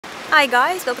Hi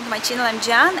guys, welcome to my channel. I'm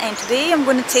Jan and today I'm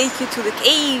going to take you to the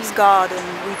caves garden,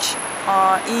 which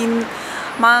are in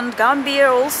Mount Gambier.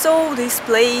 Also, this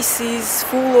place is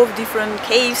full of different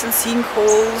caves and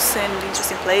sinkholes and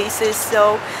interesting places.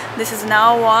 So this is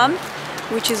now one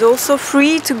which is also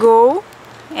free to go.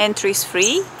 Entry is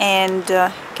free, and you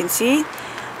can see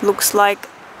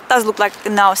does look like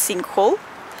now a sinkhole,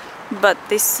 but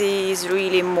this is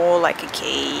really more like a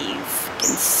cave. You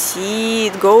can see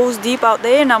it goes deep out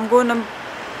there, and I'm gonna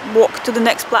walk to the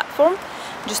next platform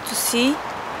just to see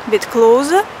a bit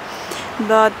closer.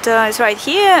 But it's right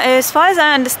here. As far as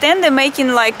I understand, they're making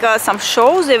like some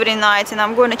shows every night, and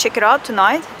I'm going to check it out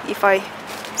tonight if I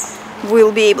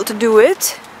will be able to do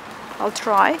it. I'll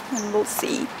try and we'll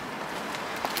see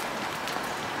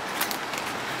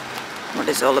what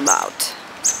it's all about.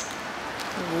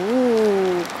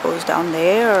 Ooh, goes down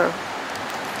there.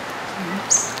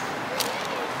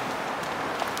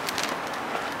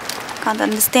 Can't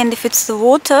understand if it's the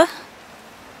water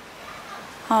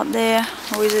out there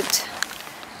or is it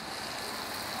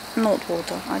not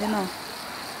water. I don't know.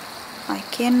 I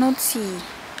cannot see.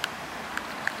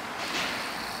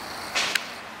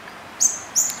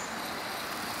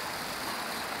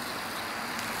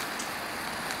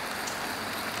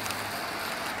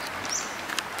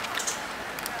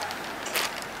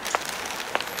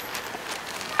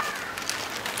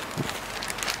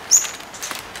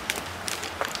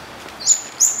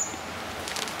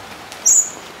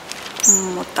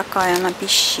 Вот такая она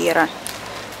пещера.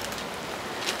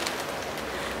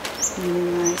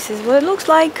 This is what it looks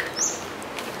like.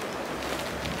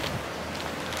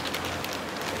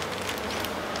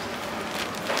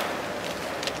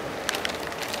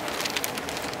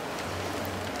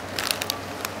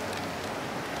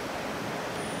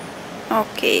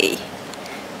 Okay.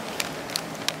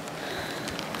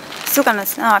 Still gonna.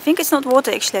 I think it's not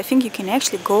water actually. I think you can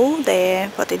actually go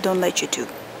there, but they don't let you to.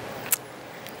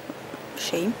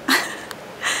 Shame.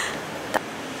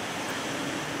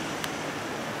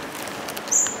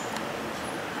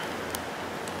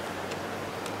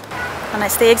 And I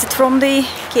exit from the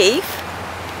cave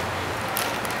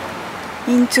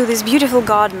into this beautiful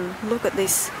garden. Look at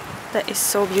this. That is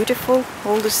so beautiful.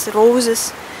 All these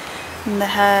roses, and they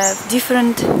have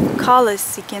different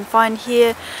colors. You can find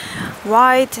here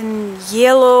white and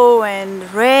yellow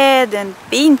and red and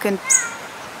pink and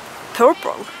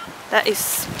purple. That is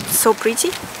so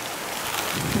pretty.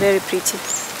 Very pretty.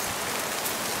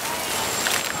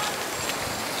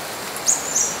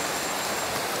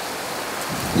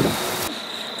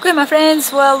 Okay, my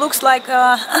friends, well, looks like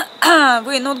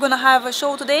we're not gonna have a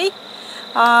show today.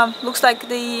 Looks like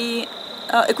the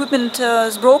equipment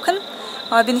is broken.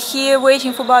 I've been here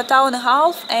waiting for about an hour and a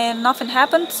half and nothing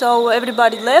happened, so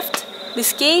everybody left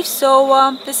this cave,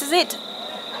 so this is it.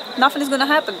 Nothing is gonna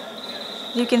happen.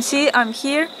 You can see I'm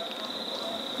here.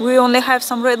 We only have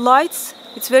some red lights.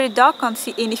 It's very dark, can't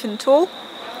see anything at all.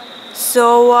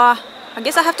 So I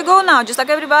guess I have to go now, just like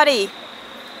everybody.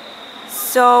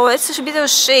 So it's a bit of a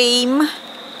shame,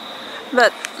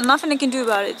 but nothing I can do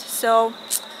about it. So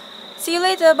see you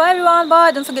later. Bye everyone.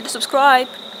 Bye. Don't forget to subscribe.